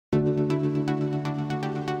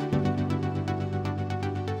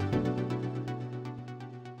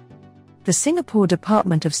The Singapore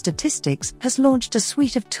Department of Statistics has launched a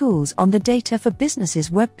suite of tools on the Data for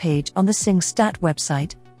Businesses webpage on the SingStat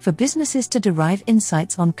website, for businesses to derive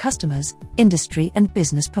insights on customers, industry and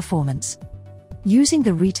business performance. Using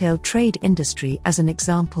the retail trade industry as an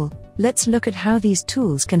example, let's look at how these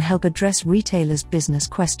tools can help address retailers' business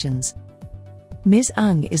questions. Ms.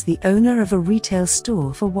 Ng is the owner of a retail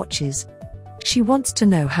store for watches. She wants to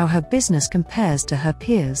know how her business compares to her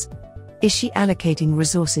peers. Is she allocating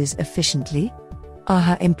resources efficiently? Are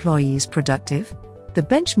her employees productive? The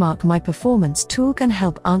Benchmark My Performance tool can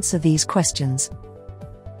help answer these questions.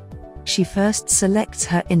 She first selects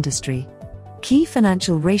her industry. Key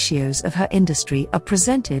financial ratios of her industry are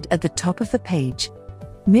presented at the top of the page.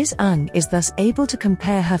 Ms. Ng is thus able to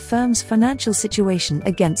compare her firm's financial situation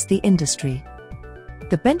against the industry.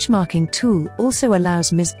 The benchmarking tool also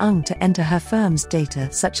allows Ms. Ng to enter her firm's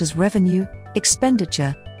data such as revenue,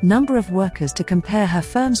 expenditure, number of workers to compare her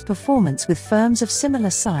firm's performance with firms of similar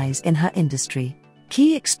size in her industry.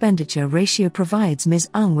 Key expenditure ratio provides Ms.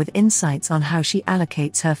 Ng with insights on how she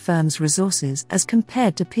allocates her firm's resources as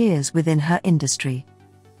compared to peers within her industry.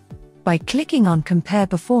 By clicking on Compare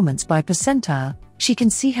Performance by Percentile, she can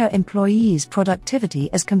see her employees' productivity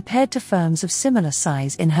as compared to firms of similar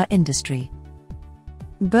size in her industry.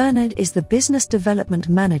 Bernard is the business development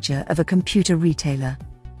manager of a computer retailer.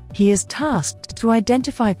 He is tasked to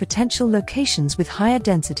identify potential locations with higher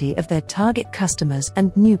density of their target customers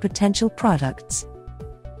and new potential products.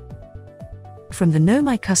 From the Know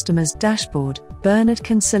My Customers dashboard, Bernard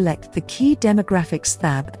can select the Key Demographics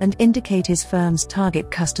tab and indicate his firm's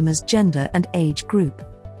target customers' gender and age group.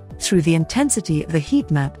 Through the intensity of the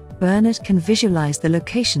heat map, Bernard can visualize the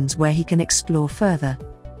locations where he can explore further.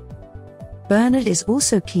 Bernard is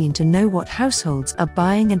also keen to know what households are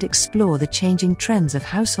buying and explore the changing trends of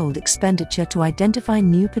household expenditure to identify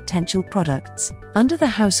new potential products. Under the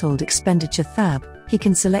Household Expenditure tab, he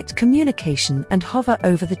can select Communication and hover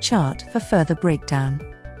over the chart for further breakdown.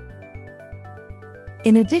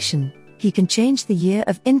 In addition, he can change the year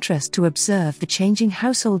of interest to observe the changing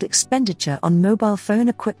household expenditure on mobile phone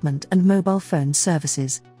equipment and mobile phone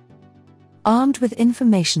services. Armed with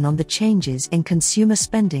information on the changes in consumer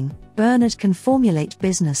spending, Bernard can formulate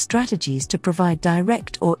business strategies to provide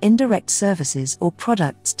direct or indirect services or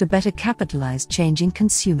products to better capitalize changing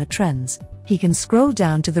consumer trends. He can scroll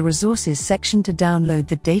down to the Resources section to download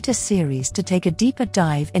the data series to take a deeper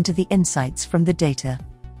dive into the insights from the data.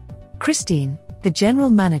 Christine, the general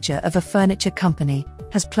manager of a furniture company,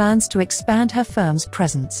 has plans to expand her firm's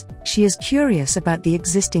presence. She is curious about the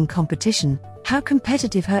existing competition, how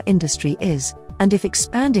competitive her industry is, and if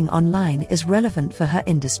expanding online is relevant for her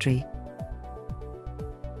industry.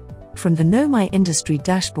 From the Know My Industry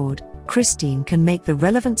dashboard, Christine can make the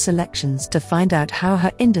relevant selections to find out how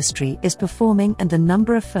her industry is performing and the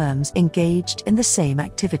number of firms engaged in the same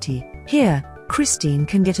activity. Here, Christine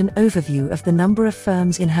can get an overview of the number of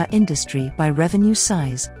firms in her industry by revenue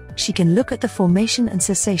size. She can look at the formation and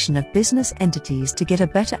cessation of business entities to get a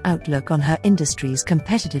better outlook on her industry's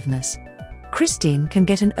competitiveness. Christine can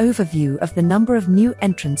get an overview of the number of new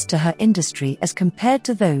entrants to her industry as compared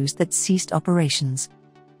to those that ceased operations.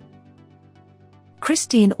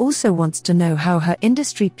 Christine also wants to know how her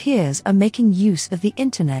industry peers are making use of the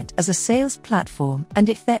internet as a sales platform and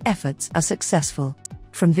if their efforts are successful.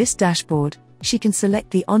 From this dashboard, she can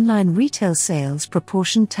select the Online Retail Sales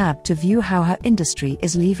Proportion tab to view how her industry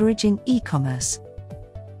is leveraging e-commerce.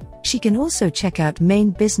 She can also check out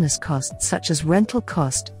main business costs such as rental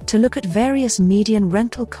cost to look at various median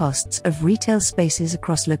rental costs of retail spaces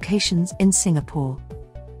across locations in Singapore.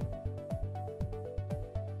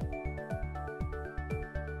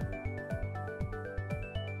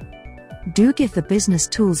 Do give the business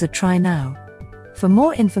tools a try now. For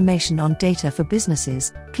more information on data for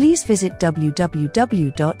businesses, please visit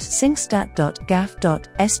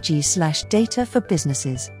www.singstat.gaf.sg/data for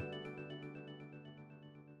businesses.